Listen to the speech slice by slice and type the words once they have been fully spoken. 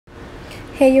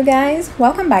Hey you guys,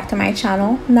 welcome back to my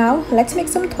channel. Now let's make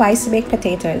some twice baked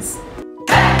potatoes.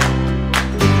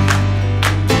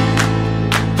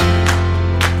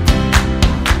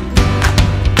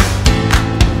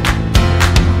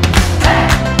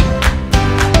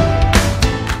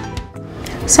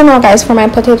 So now guys, for my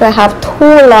potato I have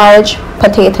 2 large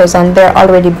potatoes and they're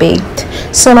already baked.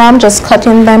 So now I'm just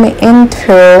cutting them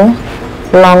into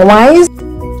longwise.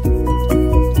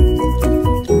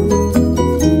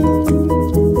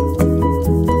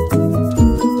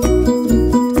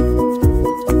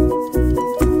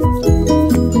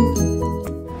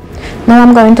 Now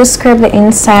I'm going to scrape the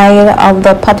inside of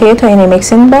the potato in a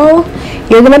mixing bowl.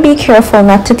 You're going to be careful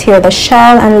not to tear the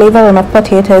shell and leave a rim of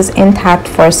potatoes intact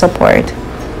for support.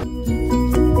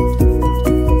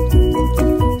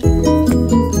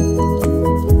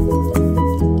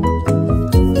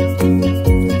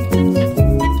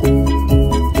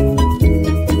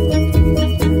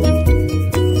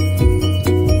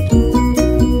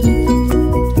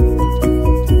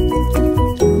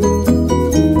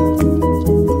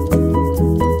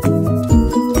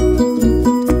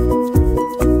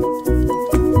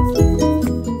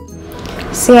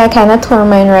 See, I kind of tore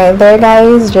mine right there,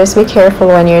 guys. Just be careful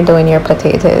when you're doing your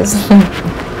potatoes.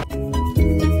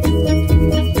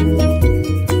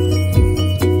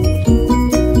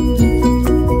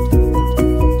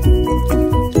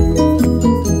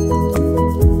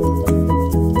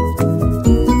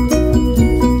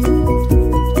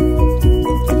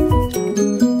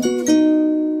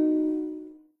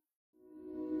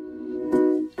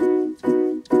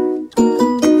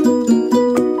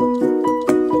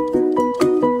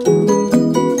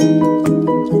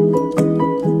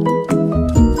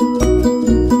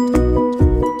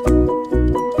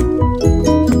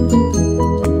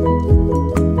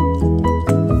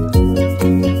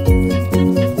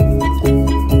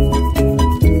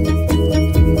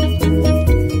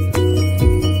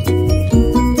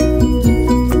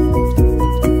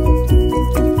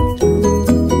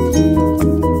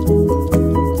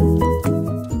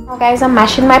 Guys, I'm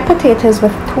mashing my potatoes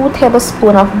with 2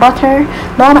 tablespoons of butter.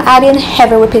 Now I'm adding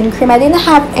heavy whipping cream. I didn't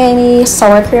have any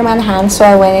sour cream on hand, so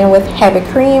I went in with heavy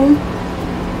cream.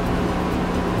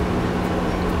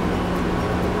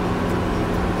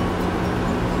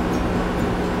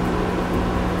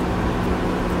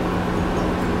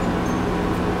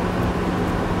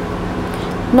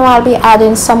 Now I'll be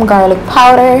adding some garlic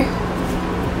powder.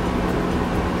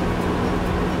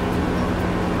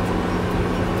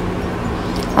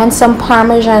 And some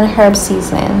Parmesan herb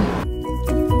seasoning.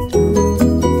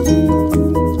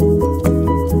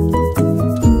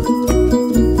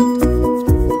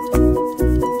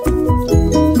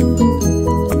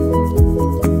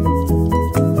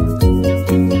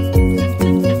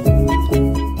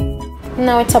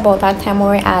 Now it's about that time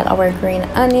where we add our green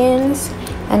onions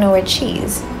and our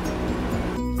cheese.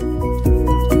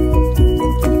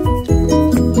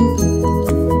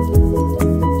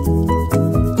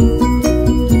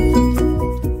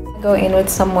 Go in with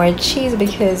some more cheese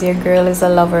because your girl is a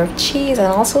lover of cheese, and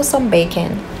also some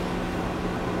bacon.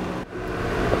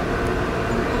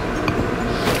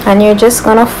 And you're just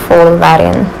gonna fold that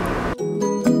in.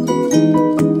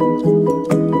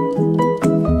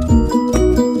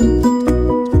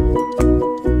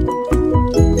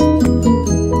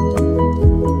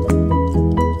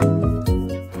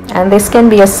 And this can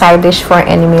be a side dish for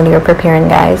any meal you're preparing,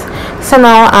 guys. So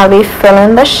now I'll be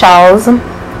filling the shells.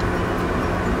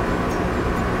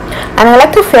 And I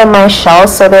like to fill my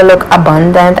shells so they look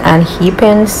abundant and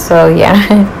heaping, so yeah.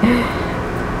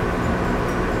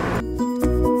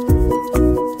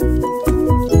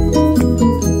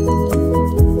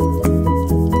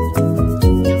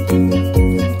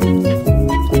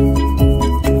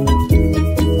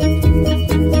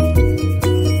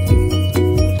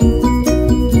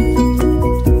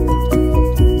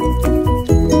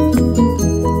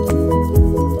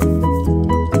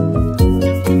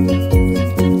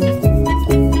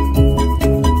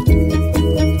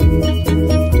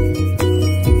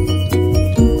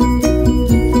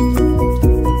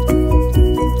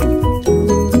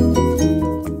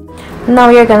 Now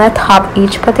you're gonna top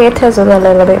each potatoes with a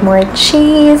little bit more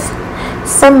cheese,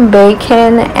 some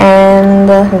bacon, and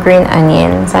green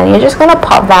onions, and you're just gonna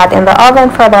pop that in the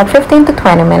oven for about 15 to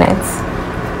 20 minutes.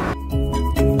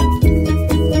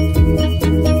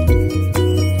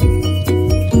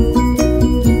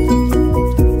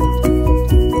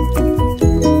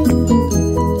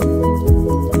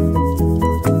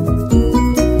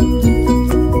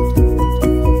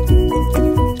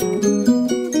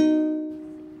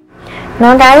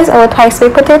 Now guys, our twice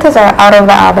baked potatoes are out of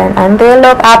the oven and they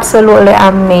look absolutely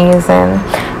amazing.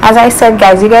 As I said,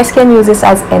 guys, you guys can use this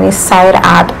as any side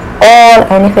at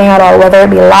all, anything at all, whether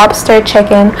it be lobster,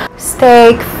 chicken,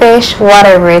 steak, fish,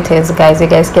 whatever it is, guys. You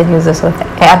guys can use this with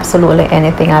absolutely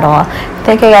anything at all.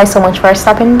 Thank you guys so much for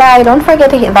stopping by. Don't forget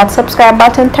to hit that subscribe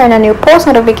button, turn on your post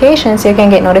notifications so you can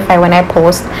get notified when I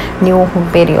post new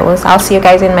videos. I'll see you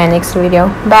guys in my next video.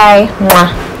 Bye.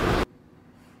 Mwah.